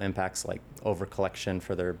historical impacts like overcollection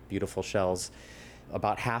for their beautiful shells,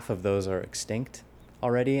 about half of those are extinct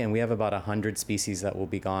already. And we have about 100 species that will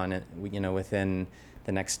be gone, within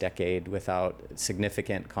the next decade without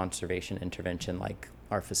significant conservation intervention like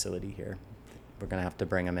our facility here. We're going to have to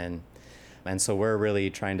bring them in. And so we're really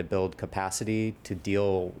trying to build capacity to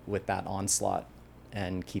deal with that onslaught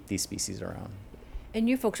and keep these species around. And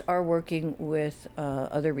you folks are working with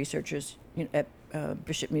other researchers at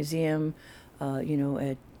Bishop Museum,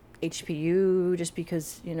 at HPU, just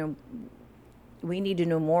because, we need to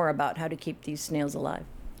know more about how to keep these snails alive.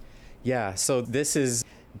 Yeah, so this is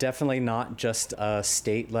definitely not just a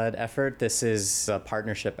state-led effort. This is a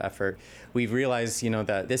partnership effort. We've realized,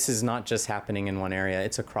 that this is not just happening in one area.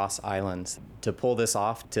 It's across islands. To pull this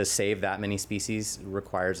off, to save that many species,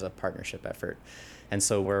 requires a partnership effort. And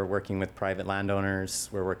so we're working with private landowners,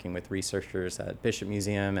 we're working with researchers at Bishop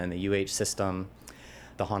Museum and the UH system,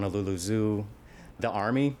 the Honolulu Zoo, the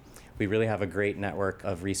Army. We really have a great network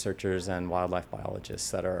of researchers and wildlife biologists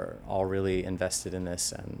that are all really invested in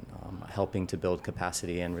this and helping to build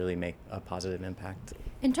capacity and really make a positive impact.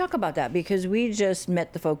 And talk about that, because we just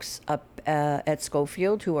met the folks up at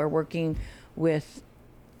Schofield who are working with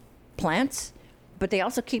plants, but they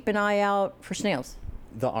also keep an eye out for snails.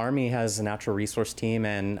 The Army has a natural resource team,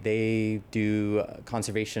 and they do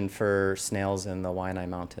conservation for snails in the Waianae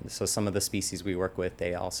Mountains. So some of the species we work with,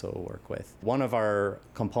 they also work with. One of our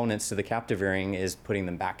components to the captive rearing is putting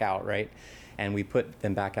them back out, right? And we put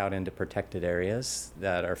them back out into protected areas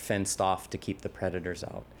that are fenced off to keep the predators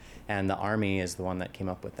out. And the Army is the one that came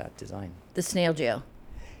up with that design. The snail jail.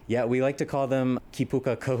 Yeah, we like to call them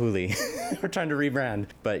Kipuka Kāhuli. We're trying to rebrand.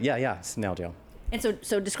 But yeah, snail jail. And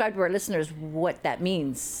so describe to our listeners what that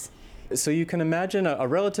means. So you can imagine a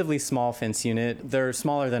relatively small fence unit. They're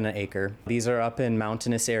smaller than an acre. These are up in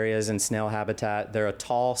mountainous areas and snail habitat. They're a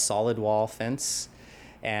tall, solid wall fence,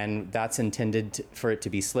 and that's intended for it to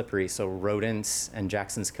be slippery. So rodents and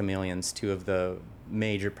Jackson's chameleons, two of the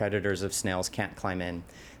major predators of snails, can't climb in.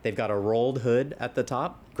 They've got a rolled hood at the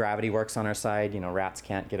top. Gravity works on our side. Rats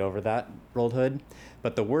can't get over that rolled hood.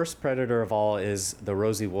 But the worst predator of all is the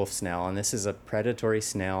rosy wolf snail, and this is a predatory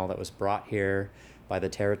snail that was brought here by the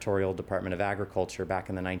Territorial Department of Agriculture back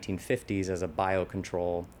in the 1950s as a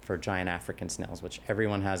biocontrol for giant African snails, which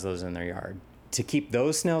everyone has those in their yard. To keep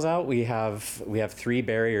those snails out, we have 3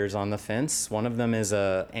 barriers on the fence. One of them is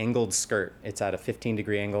a angled skirt. It's at a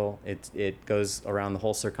 15-degree angle. It goes around the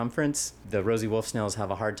whole circumference. The rosy wolf snails have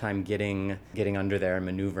a hard time getting under there and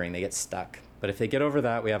maneuvering. They get stuck. But if they get over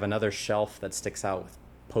that, we have another shelf that sticks out with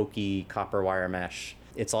pokey copper wire mesh.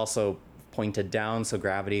 It's also pointed down, so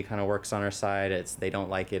gravity kind of works on our side. They don't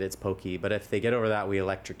like it, it's pokey. But if they get over that, we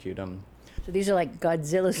electrocute them. So these are like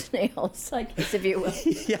Godzilla snails, I guess, if you will.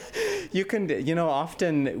 Yeah, you can,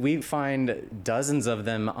 often we find dozens of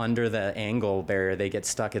them under the angle barrier. They get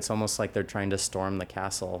stuck. It's almost like they're trying to storm the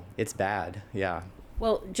castle. It's bad, yeah.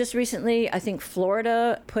 Well, just recently, I think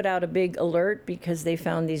Florida put out a big alert because they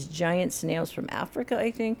found these giant snails from Africa, I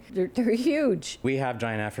think. They're huge. We have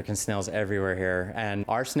giant African snails everywhere here, and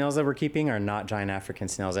our snails that we're keeping are not giant African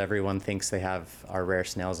snails. Everyone thinks they have our rare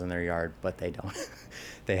snails in their yard, but they don't.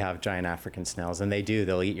 They have giant African snails, and they do.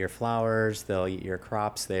 They'll eat your flowers, they'll eat your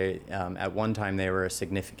crops. At one time, they were a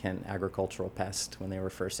significant agricultural pest when they were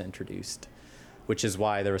first introduced. which is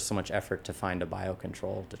why there was so much effort to find a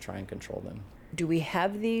biocontrol to try and control them. Do we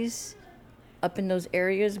have these up in those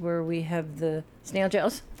areas where we have the snail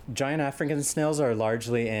jails? Giant African snails are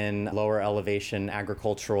largely in lower elevation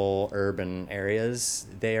agricultural urban areas.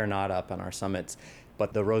 They are not up on our summits,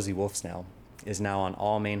 but the rosy wolf snail is now on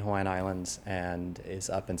all main Hawaiian islands and is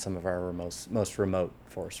up in some of our most remote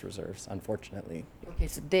forest reserves, unfortunately. Okay,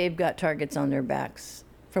 so they've got targets on their backs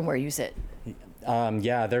from where you sit.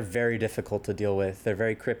 Yeah, they're very difficult to deal with. They're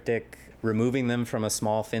very cryptic. Removing them from a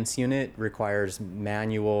small fence unit requires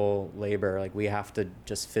manual labor. Like, we have to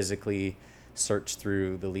just physically search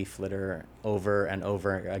through the leaf litter over and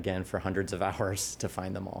over again for hundreds of hours to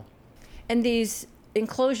find them all. And these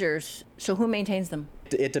enclosures, so who maintains them?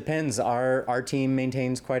 It depends. Our team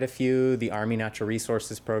maintains quite a few. The Army Natural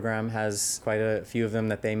Resources Program has quite a few of them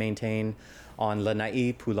that they maintain. On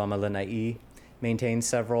Lanai, Pulama Lanai maintains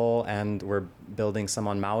several, and we're building some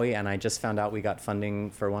on Maui, and I just found out we got funding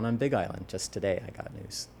for one on Big Island just today. I got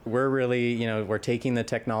news. We're really, we're taking the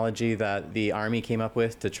technology that the Army came up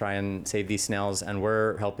with to try and save these snails, and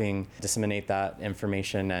we're helping disseminate that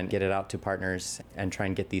information and get it out to partners and try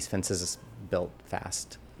and get these fences built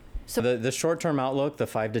fast. So the short-term outlook, the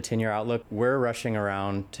 5 to 10-year outlook, we're rushing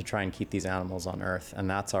around to try and keep these animals on Earth, and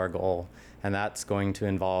that's our goal. And that's going to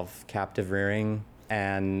involve captive rearing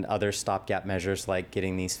and other stopgap measures like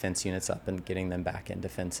getting these fence units up and getting them back into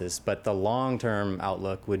fences. But the long-term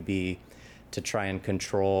outlook would be to try and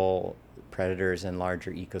control predators in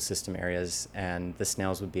larger ecosystem areas, and the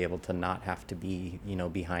snails would be able to not have to be,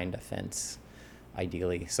 behind a fence,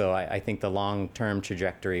 ideally. So I think the long-term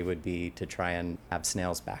trajectory would be to try and have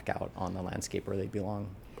snails back out on the landscape where they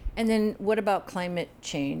belong. And then what about climate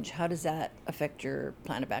change? How does that affect your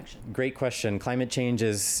plan of action? Great question. Climate change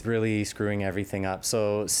is really screwing everything up.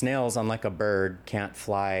 So snails, unlike a bird, can't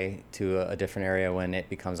fly to a different area when it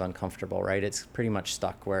becomes uncomfortable, right? It's pretty much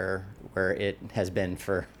stuck where it has been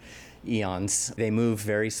for eons. They move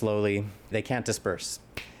very slowly. They can't disperse.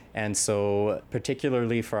 And so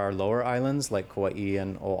particularly for our lower islands like Kauai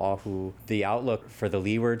and Oahu, the outlook for the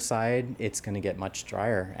leeward side, it's going to get much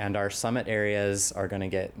drier. And our summit areas are going to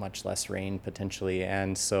get much less rain potentially.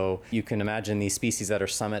 And so you can imagine these species that are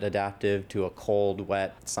summit adaptive to a cold,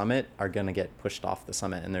 wet summit are going to get pushed off the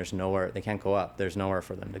summit, and there's nowhere, they can't go up. There's nowhere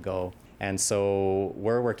for them to go. And so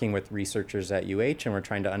we're working with researchers at UH, and we're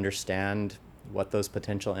trying to understand what those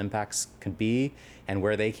potential impacts could be and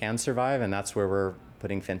where they can survive. And that's where we're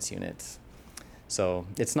putting fence units. So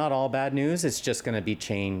it's not all bad news, it's just going to be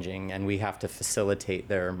changing, and we have to facilitate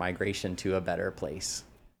their migration to a better place.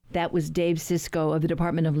 That was Dave Sisko of the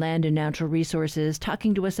Department of Land and Natural Resources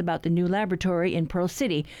talking to us about the new laboratory in Pearl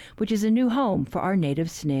City, which is a new home for our native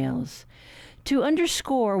snails. To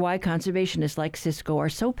underscore why conservationists like Sisko are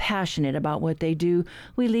so passionate about what they do,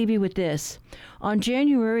 we leave you with this. On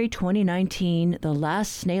January 2019, the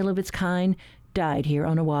last snail of its kind died here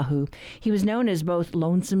on Oahu. He was known as both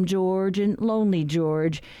Lonesome George and Lonely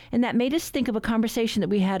George, and that made us think of a conversation that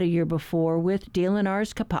we had a year before with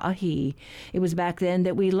DLNR's Kapa'ahi. It was back then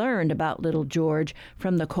that we learned about little George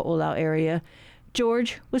from the Ko'olau area.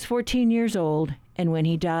 George was 14 years old, and when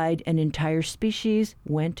he died, an entire species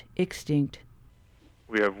went extinct.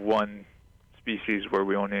 We have one species where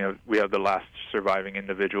we have the last surviving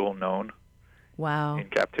individual known. Wow. In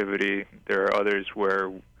captivity. There are others where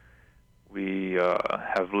we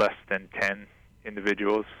have less than 10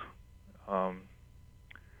 individuals,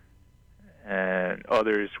 and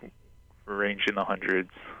others range in the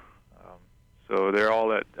hundreds. So they're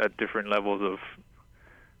all at different levels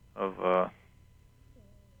of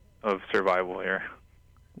survival here.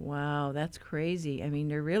 Wow, that's crazy. I mean,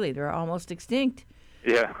 they're almost extinct.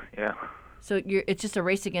 Yeah. So it's just a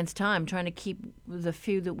race against time, trying to keep the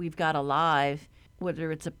few that we've got alive,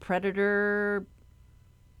 whether it's a predator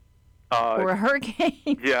or a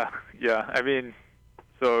hurricane. Yeah. I mean,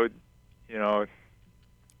 so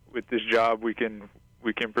with this job, we can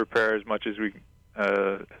prepare as much as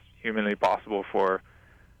as humanly possible for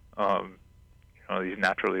these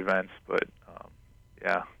natural events. But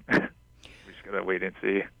we just gotta wait and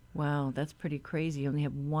see. Wow, that's pretty crazy. You only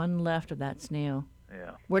have one left of that snail.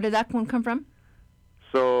 Yeah. Where did that one come from?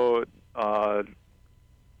 So,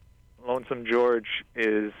 Lonesome George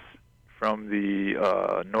is from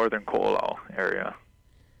the northern Ko'olau area.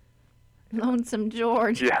 Lonesome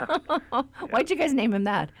George. Yeah. Why'd you guys name him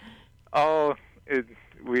that? Oh,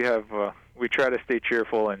 we try to stay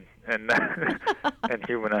cheerful and and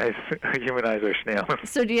humanize our snails.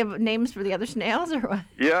 So do you have names for the other snails, or what?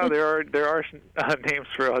 Yeah, there are names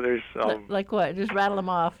for others. Like what? Just rattle them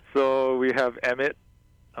off. So we have Emmett.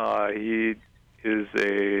 is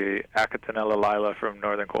a Acatenella lila from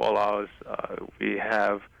northern Ko'olaus. We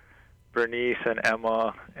have Bernice and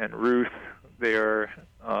Emma and Ruth. They are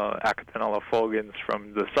Acatenella fulgens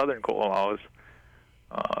from the southern Ko'olaus.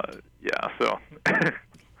 So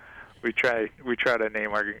we try to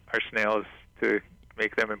name our snails to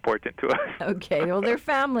make them important to us. Okay, well, they're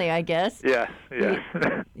family, I guess. Yes.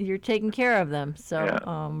 You're taking care of them,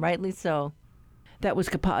 so rightly so. That was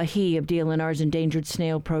Kapa'ahi of DLNR's Endangered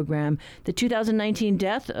Snail Program. The 2019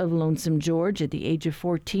 death of Lonesome George at the age of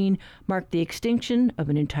 14 marked the extinction of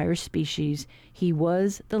an entire species. He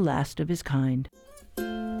was the last of his kind.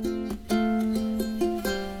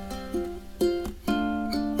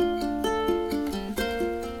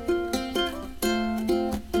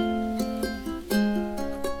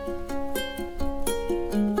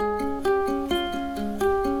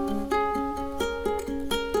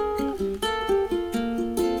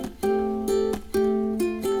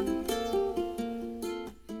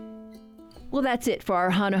 Well, that's it for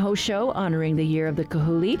our Hana Ho show, honoring the year of the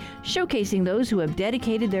Kāhuli, showcasing those who have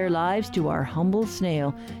dedicated their lives to our humble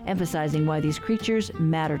snail, emphasizing why these creatures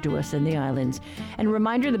matter to us in the islands. And a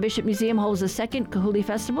reminder, the Bishop Museum holds a second Kāhuli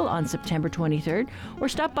Festival on September 23rd, or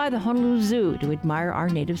stop by the Honolulu Zoo to admire our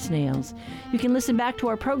native snails. You can listen back to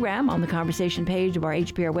our program on the conversation page of our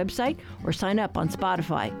HPR website, or sign up on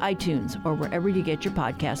Spotify, iTunes, or wherever you get your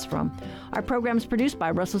podcasts from. Our program is produced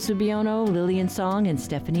by Russell Subiono, Lillian Song, and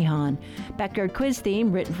Stephanie Hahn. Backyard Quiz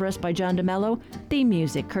theme written for us by John DeMello. Theme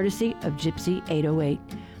music courtesy of Gypsy 808.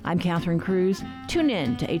 I'm Catherine Cruz. Tune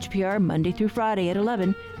in to HPR Monday through Friday at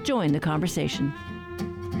 11. Join the conversation.